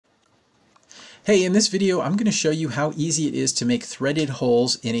Hey, in this video I'm going to show you how easy it is to make threaded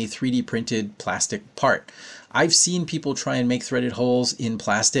holes in a 3D printed plastic part. I've seen people try and make threaded holes in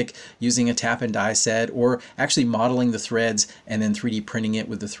plastic using a tap and die set, or actually modeling the threads and then 3D printing it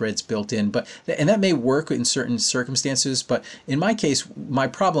with the threads built in. And that may work in certain circumstances, but in my case my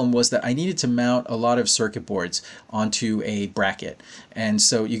problem was that I needed to mount a lot of circuit boards onto a bracket. And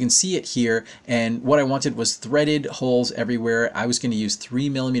so you can see it here, and what I wanted was threaded holes everywhere. I was going to use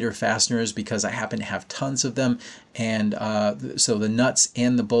 3mm fasteners because I happen to have tons of them, and so the nuts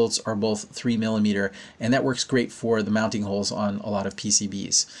and the bolts are both 3mm, and that works great for the mounting holes on a lot of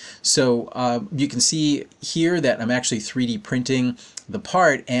PCBs. So you can see here that I'm actually 3D printing the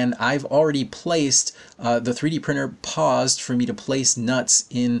part, and I've already placed the 3D printer paused for me to place nuts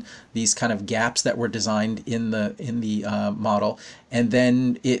in these kind of gaps that were designed in the model, and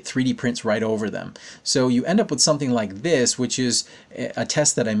then it 3D prints right over them. So you end up with something like this, which is a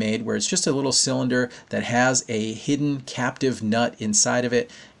test that I made where it's just a little cylinder that has a hidden captive nut inside of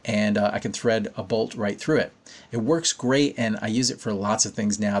it, and I can thread a bolt right through it. It works great, and I use it for lots of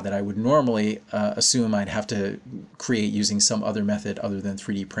things now that I would normally assume I'd have to create using some other method other than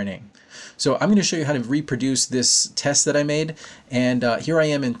 3D printing. So I'm going to show you how to reproduce this test that I made, and here I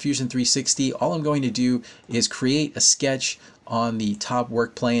am in Fusion 360. All I'm going to do is create a sketch on the top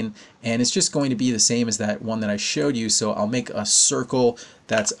work plane, and it's just going to be the same as that one that I showed you. So I'll make a circle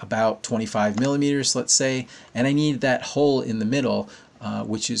that's about 25mm, let's say, and I need that hole in the middle,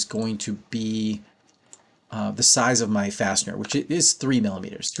 which is going to be the size of my fastener, which is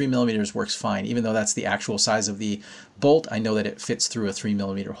 3mm. 3mm works fine. Even though that's the actual size of the bolt, I know that it fits through a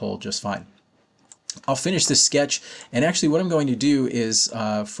 3mm hole just fine. I'll finish this sketch, and actually what I'm going to do is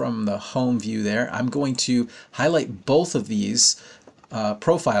from the home view there, I'm going to highlight both of these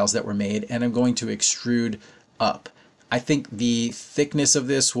profiles that were made, and I'm going to extrude up. I think the thickness of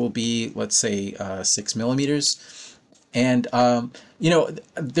this will be, let's say, 6mm. And you know,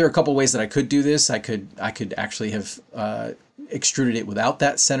 there are a couple ways that I could do this. I could actually have extruded it without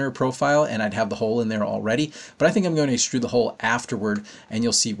that center profile, and I'd have the hole in there already. But I think I'm going to extrude the hole afterward, and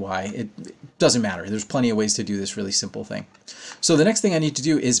you'll see why. It doesn't matter. There's plenty of ways to do this really simple thing. So the next thing I need to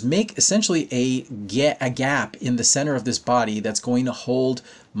do is make essentially a gap in the center of this body that's going to hold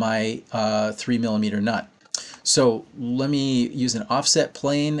my 3mm nut. So let me use an offset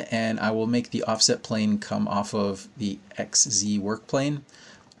plane, and I will make the offset plane come off of the XZ work plane,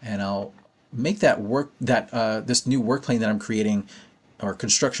 and I'll make that this new work plane that I'm creating, or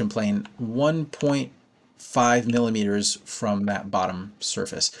construction plane, 1.5mm from that bottom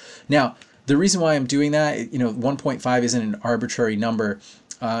surface. Now the reason why I'm doing that, 1.5 isn't an arbitrary number.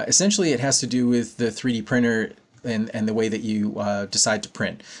 Essentially it has to do with the 3D printer and the way that you decide to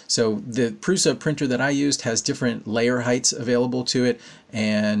print. So the Prusa printer that I used has different layer heights available to it,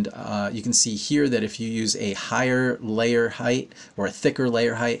 and you can see here that if you use a higher layer height or a thicker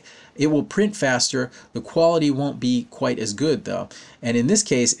layer height, it will print faster. The quality won't be quite as good though. And in this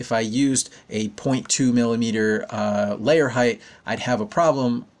case, if I used a 0.2mm layer height, I'd have a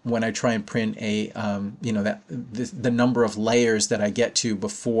problem when I try and print a the number of layers that I get to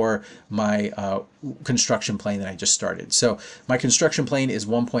before my construction plane that I just started. So my construction plane is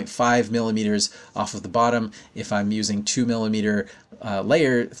 1.5mm off of the bottom. If I'm using 2mm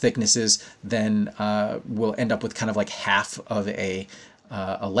layer thicknesses, then we'll end up with kind of like half of a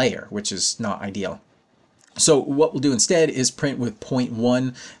layer, which is not ideal. So what we'll do instead is print with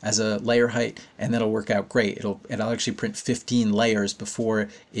 0.1 as a layer height, and that'll work out great. It'll actually print 15 layers before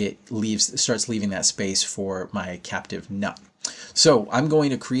it starts leaving that space for my captive nut. So I'm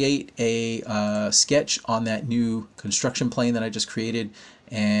going to create a sketch on that new construction plane that I just created,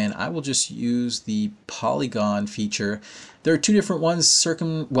 and I will just use the polygon feature. There are two different ones.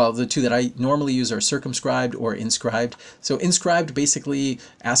 Well, the two that I normally use are circumscribed or inscribed. So inscribed basically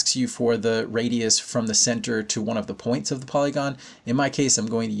asks you for the radius from the center to one of the points of the polygon. In my case, I'm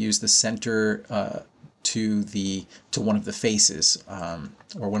going to use the center to one of the faces,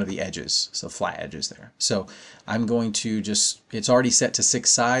 or one of the edges, so flat edges there. So I'm going to it's already set to 6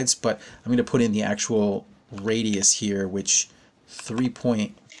 sides, but I'm going to put in the actual radius here, which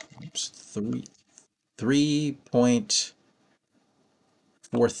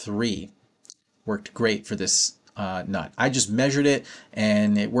 3.43 worked great for this nut. I just measured it,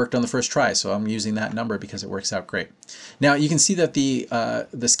 and it worked on the first try, so I'm using that number because it works out great. Now you can see that the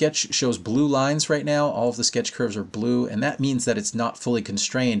sketch shows blue lines right now. All of the sketch curves are blue, and that means that it's not fully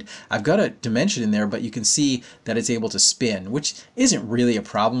constrained. I've got a dimension in there, but you can see that it's able to spin, which isn't really a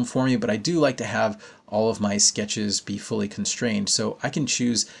problem for me, but I do like to have all of my sketches be fully constrained. So I can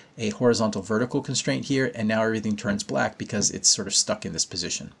choose a horizontal vertical constraint here, and now everything turns black because it's sort of stuck in this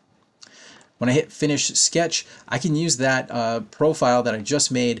position. when I hit finish sketch, I can use that profile that I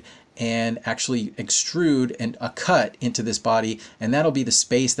just made and actually extrude and a cut into this body, and that'll be the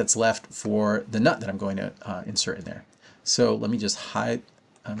space that's left for the nut that I'm going to insert in there. So let me just hide,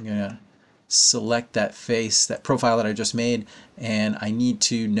 I'm going to select that face, that profile that I just made, and I need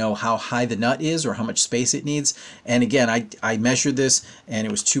to know how high the nut is or how much space it needs. And again, I measured this and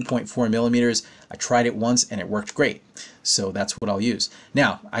it was 2.4 millimeters. I tried it once and it worked great. So that's what I'll use.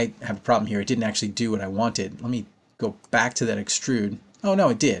 Now, I have a problem here. It didn't actually do what I wanted. Let me go back to that extrude. Oh no,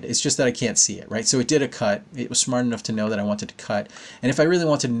 it did. It's just that I can't see it, right? So it did a cut. It was smart enough to know that I wanted to cut. And if I really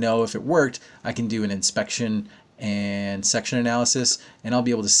want to know if it worked, I can do an inspection and section analysis, and I'll be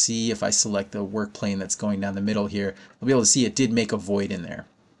able to see if I select the work plane that's going down the middle here, I'll be able to see it did make a void in there.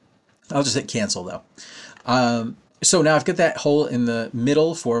 I'll just hit cancel though. So now I've got that hole in the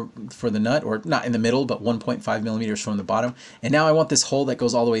middle for the nut, or not in the middle, but 1.5 millimeters from the bottom. And now I want this hole that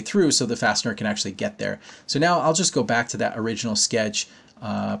goes all the way through so the fastener can actually get there. So now I'll just go back to that original sketch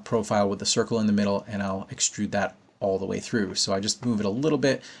profile with the circle in the middle, and I'll extrude that all the way through. So I just move it a little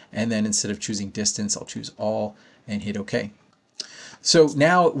bit, and then instead of choosing distance, I'll choose all and hit OK. So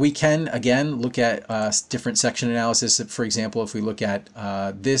now we can again look at different section analysis. For example, if we look at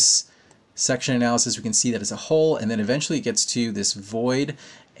this section analysis, we can see that it's a hole, and then eventually it gets to this void,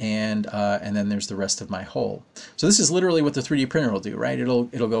 and then there's the rest of my hole. So this is literally what the 3D printer will do, right? It'll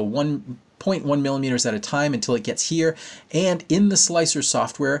go 1.1 millimeters at a time until it gets here. And in the slicer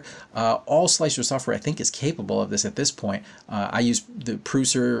software, all slicer software I think is capable of this at this point. I use the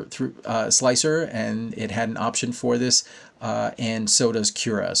Prusa slicer, and it had an option for this. And so does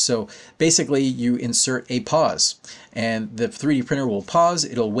Cura. So basically you insert a pause, and the 3D printer will pause,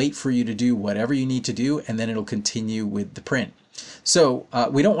 it'll wait for you to do whatever you need to do, and then it'll continue with the print. So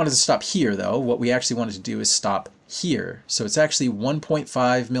we don't want it to stop here though. What we actually wanted to do is stop here. So it's actually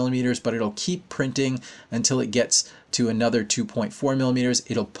 1.5 millimeters, but it'll keep printing until it gets to another 2.4 millimeters.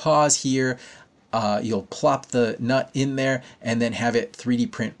 It'll pause here. You'll plop the nut in there and then have it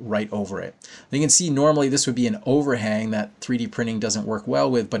 3D print right over it. You can see normally this would be an overhang that 3D printing doesn't work well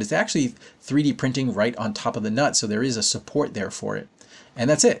with, but it's actually 3D printing right on top of the nut, so there is a support there for it. And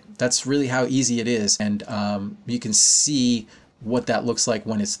that's it. That's really how easy it is. And you can see what that looks like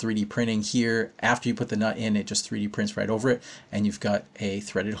when it's 3D printing here. After you put the nut in, it just 3D prints right over it, and you've got a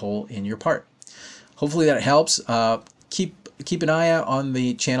threaded hole in your part. Hopefully that helps. Keep an eye out on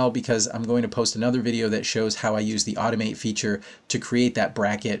the channel, because I'm going to post another video that shows how I use the automate feature to create that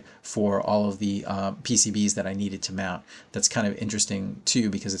bracket for all of the PCBs that I needed to mount. That's kind of interesting too,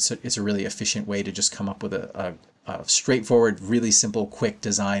 because it's a really efficient way to just come up with a straightforward, really simple, quick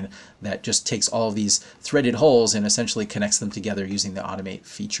design that just takes all of these threaded holes and essentially connects them together using the automate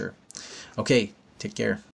feature. Okay, take care.